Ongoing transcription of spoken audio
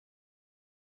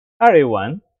Hi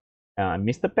everyone, I'm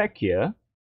Mr. Peck here.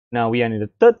 Now we are in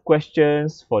the third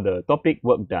questions for the topic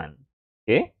work done.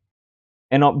 Okay,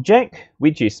 an object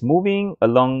which is moving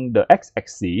along the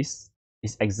x-axis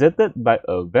is exerted by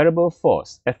a variable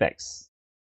force Fx.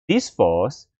 This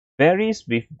force varies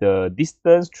with the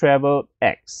distance traveled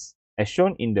x, as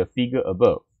shown in the figure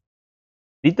above.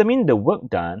 Determine the work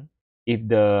done if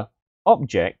the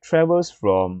object travels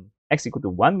from x equal to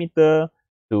 1 meter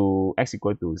to x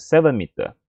equal to 7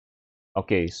 meter.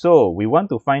 Okay, so we want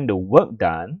to find the work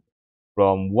done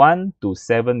from 1 to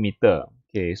 7 meter.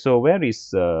 Okay, so where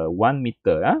is 1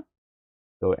 meter? Huh?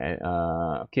 So,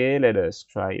 okay, let us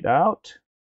try it out.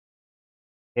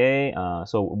 Okay,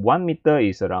 so 1 meter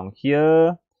is around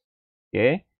here.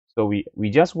 Okay, so we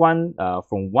just want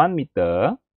from 1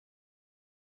 meter,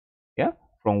 yeah,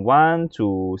 from 1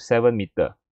 to 7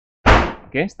 meter.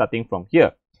 Okay, starting from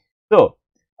here. So,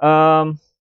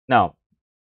 now,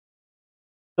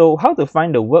 so how to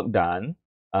find the work done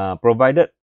provided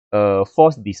a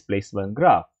force displacement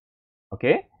graph?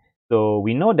 Okay, so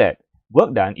we know that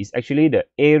work done is actually the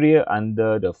area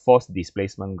under the force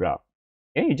displacement graph.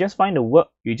 Okay, you just find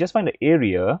the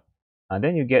area, and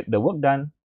then you get the work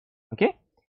done. Okay,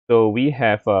 so we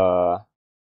have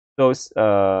those.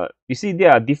 You see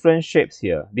there are different shapes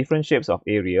here, different shapes of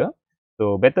area.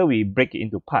 So better we break it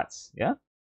into parts. Yeah.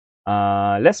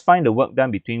 Let's find the work done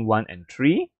between 1 and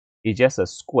 3. It's just a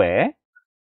square,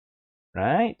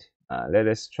 right? Let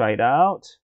us try it out.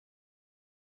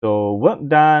 So work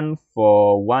done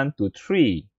for 1 to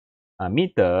 3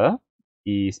 meter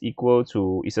is equal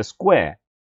to, is a square.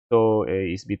 So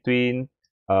it's between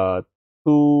 2,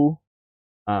 1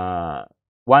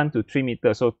 to 3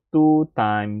 meters. So 2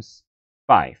 times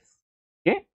 5.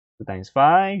 Okay, 2 times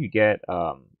 5, you get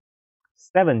 10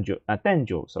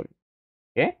 joule, sorry.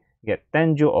 Okay, you get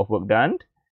 10 joule of work done.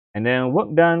 And then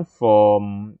work done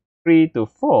from 3 to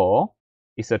 4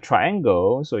 is a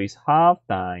triangle. So it's half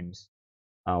times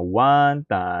 1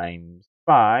 times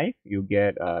 5, you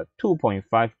get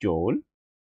 2.5 joule.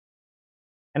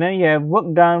 And then you have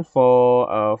work done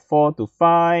for 4 to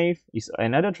 5 is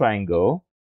another triangle.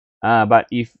 But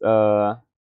if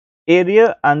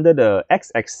area under the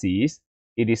x-axis,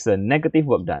 it is a negative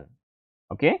work done.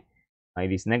 Okay,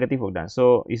 it is negative work done.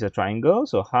 So it's a triangle.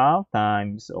 So half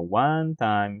times 1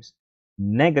 times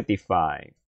negative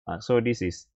 5. So this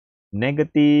is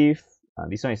negative.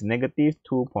 This one is negative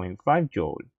 2.5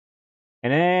 joule.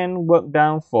 And then work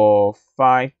down for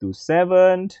 5 to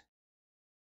 7.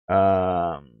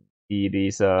 It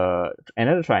is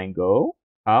another triangle,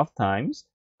 half times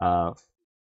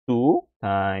 2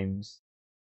 times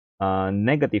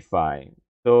negative 5.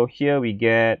 So here we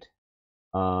get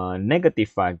negative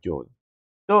 5 joule.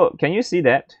 So can you see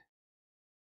that?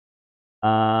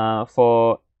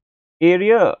 For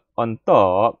area on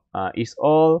top is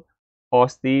all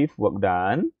positive work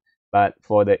done, but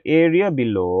for the area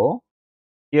below,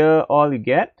 here all you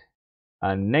get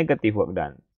negative work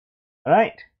done. All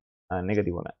right,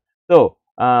 negative work done. So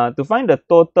to find the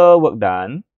total work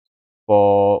done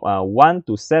for 1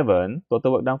 to 7,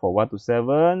 total work done for 1 to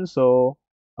 7, so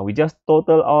we just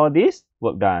total all this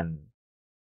work done.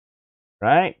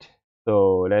 Right,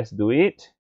 so let's do it.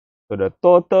 So the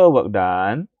total work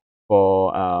done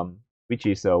for which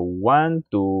is 1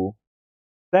 to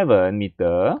 7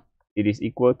 meter, it is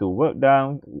equal to work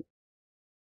done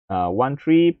 1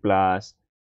 3 plus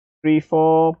 3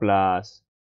 4 plus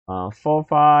 4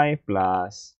 5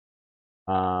 plus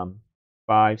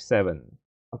 5 7.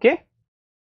 Okay,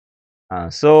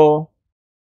 so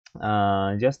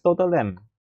just total them.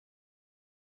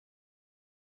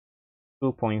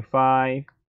 2.5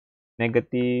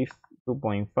 negative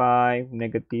 2.5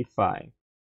 negative 5.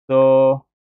 So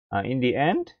in the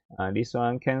end, this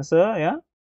one cancel, yeah,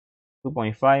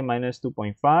 2.5 minus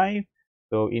 2.5.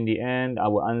 So in the end,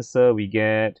 our answer we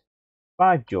get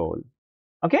 5 joule.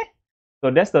 Okay,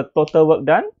 so that's the total work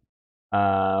done,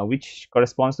 which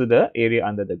corresponds to the area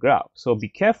under the graph. So be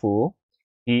careful.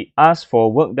 He asked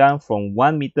for work done from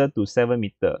 1 meter to 7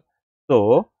 meter.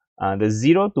 So the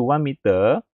 0 to 1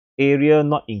 meter area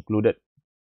not included.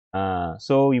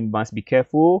 So you must be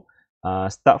careful.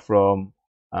 Start from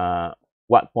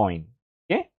what point?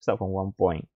 Okay, start from 1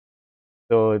 point.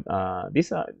 So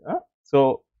these are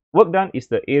so work done is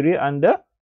the area under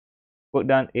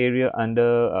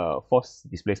force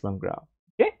displacement graph.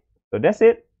 Okay, so that's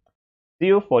it. See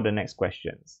you for the next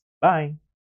questions. Bye.